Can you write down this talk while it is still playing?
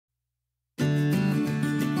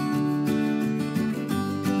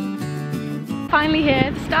finally here,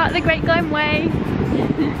 the start of the Great Glen Way.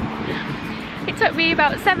 It took me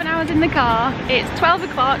about 7 hours in the car. It's 12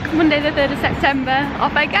 o'clock, Monday the 3rd of September.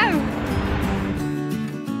 Off I go.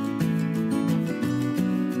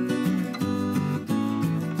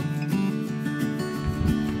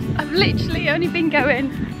 I've literally only been going,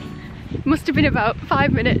 must have been about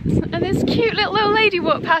 5 minutes, and this cute little old lady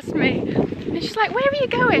walked past me and she's like, "Where are you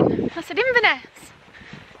going?" I said, "Inverness."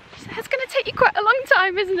 She said, "It's going to take you quite a long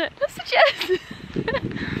time, isn't it?" I said, "Yes."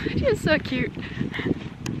 She was so cute.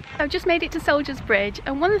 I've just made it to Soldiers Bridge,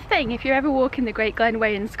 and one thing, if you're ever walking the Great Glen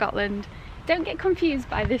Way in Scotland, don't get confused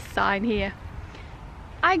by this sign here.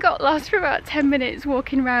 I got lost for about 10 minutes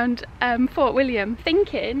walking around Fort William,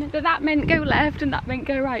 thinking that that meant go left and that meant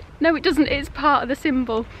go right. No, it doesn't, it's part of the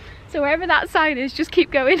symbol. So wherever that sign is, just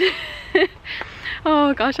keep going.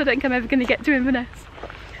 Oh gosh, I don't think I'm ever going to get to Inverness.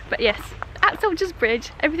 But yes, at Soldiers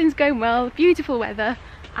Bridge, everything's going well, beautiful weather,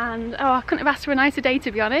 and oh, I couldn't have asked for a nicer day,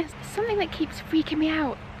 to be honest. There's something that keeps freaking me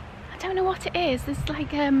out. I don't know what it is. There's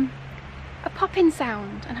like a popping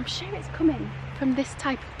sound, and I'm sure it's coming from this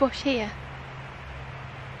type of bush here.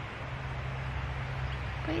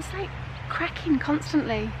 But it's like cracking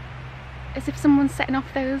constantly, as if someone's setting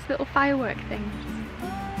off those little firework things.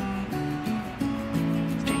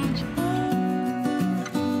 Strange.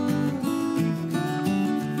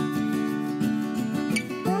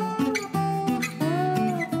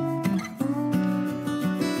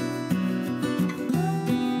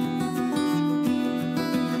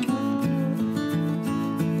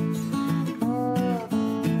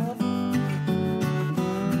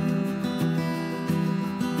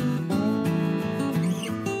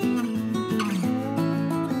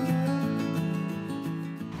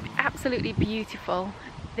 Absolutely beautiful,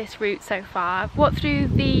 this route so far. I've walked through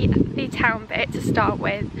the town bit to start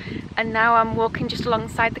with, and now I'm walking just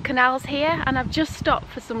alongside the canals here, and I've just stopped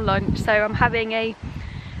for some lunch. So I'm having a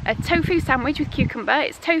tofu sandwich with cucumber.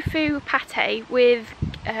 It's tofu pate with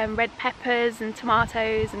red peppers and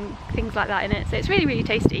tomatoes and things like that in it, so it's really, really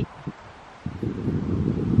tasty.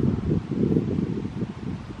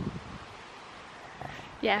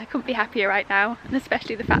 Yeah, I couldn't be happier right now, and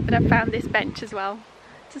especially the fact that I've found this bench as well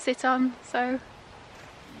to sit on, so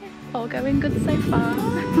yeah, all going good so far.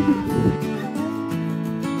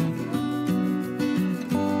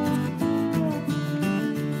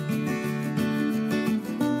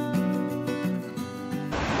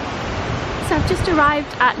 So I've just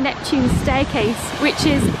arrived at Neptune's Staircase, which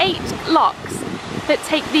is 8 locks that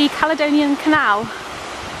take the Caledonian Canal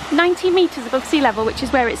 90 metres above sea level, which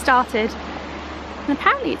is where it started. And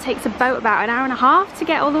apparently it takes a boat about an hour and a half to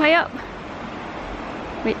get all the way up,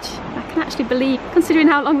 which I can actually believe, considering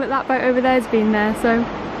how long that boat over there has been there. So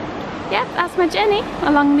yeah, that's my journey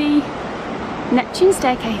along the Neptune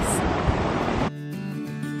Staircase.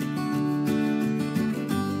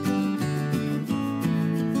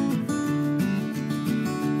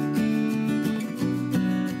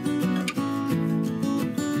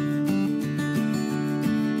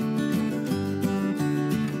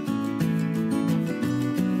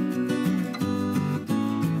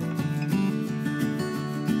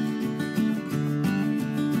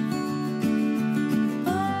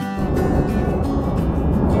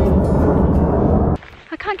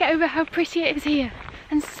 Get over how pretty it is here,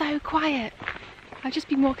 and so quiet. I've just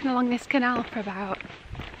been walking along this canal for about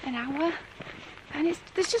an hour, and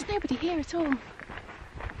there's just nobody here at all.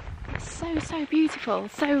 It's so beautiful,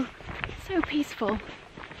 so peaceful,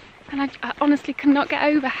 and I honestly cannot get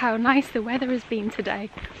over how nice the weather has been today.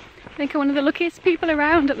 I think I'm one of the luckiest people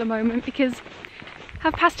around at the moment, because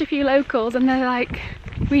I've passed a few locals and they're like,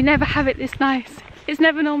 "We never have it this nice. It's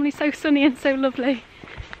never normally so sunny and so lovely."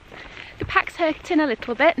 The pack's hurting a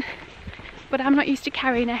little bit, but I'm not used to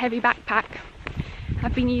carrying a heavy backpack.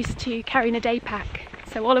 I've been used to carrying a day pack,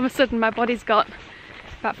 so all of a sudden my body's got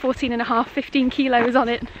about 14.5, 15 kilos on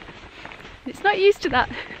it. It's not used to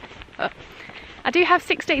that. But I do have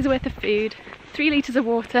 6 days worth of food, 3 litres of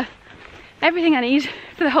water, everything I need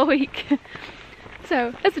for the whole week.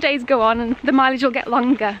 So as the days go on and the mileage will get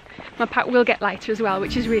longer, my pack will get lighter as well,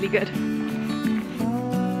 which is really good.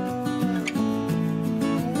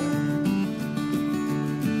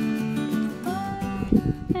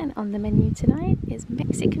 And on the menu tonight is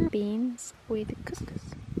Mexican beans with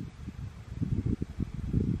couscous.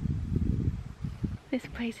 This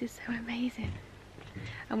place is so amazing.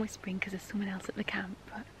 I'm whispering because there's someone else at the camp,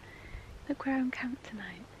 but look where I'm camped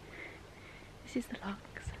tonight. This is the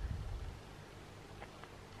locks.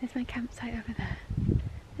 There's my campsite over there.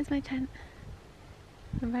 There's my tent.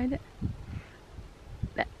 Around it.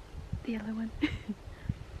 There, the yellow one. This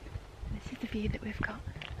is the view that we've got.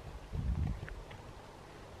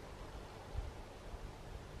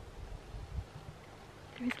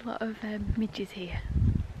 a lot of midges here,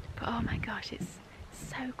 but oh my gosh, it's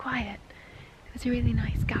so quiet. There was a really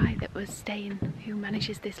nice guy that was staying who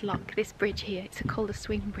manages this lock, this bridge here. It's called a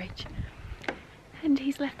swing bridge, and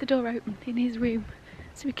he's left the door open in his room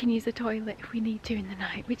so we can use the toilet if we need to in the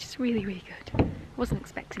night, which is really, really good. Wasn't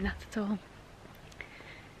expecting that at all.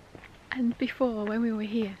 And before, when we were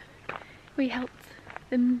here, we helped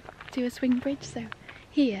them do a swing bridge. So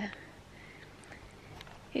here,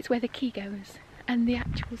 it's where the key goes, and the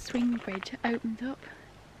actual swing bridge opened up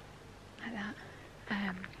like that.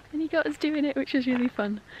 And he got us doing it, which was really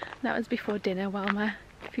fun. That was before dinner while my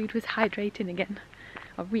food was hydrating again,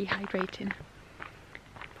 or rehydrating.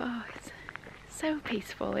 But oh, it's so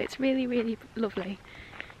peaceful. It's really, really lovely.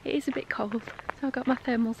 It is a bit cold, so I've got my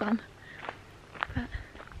thermals on. But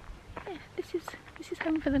yeah, this is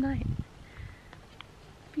home for the night.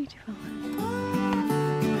 Beautiful.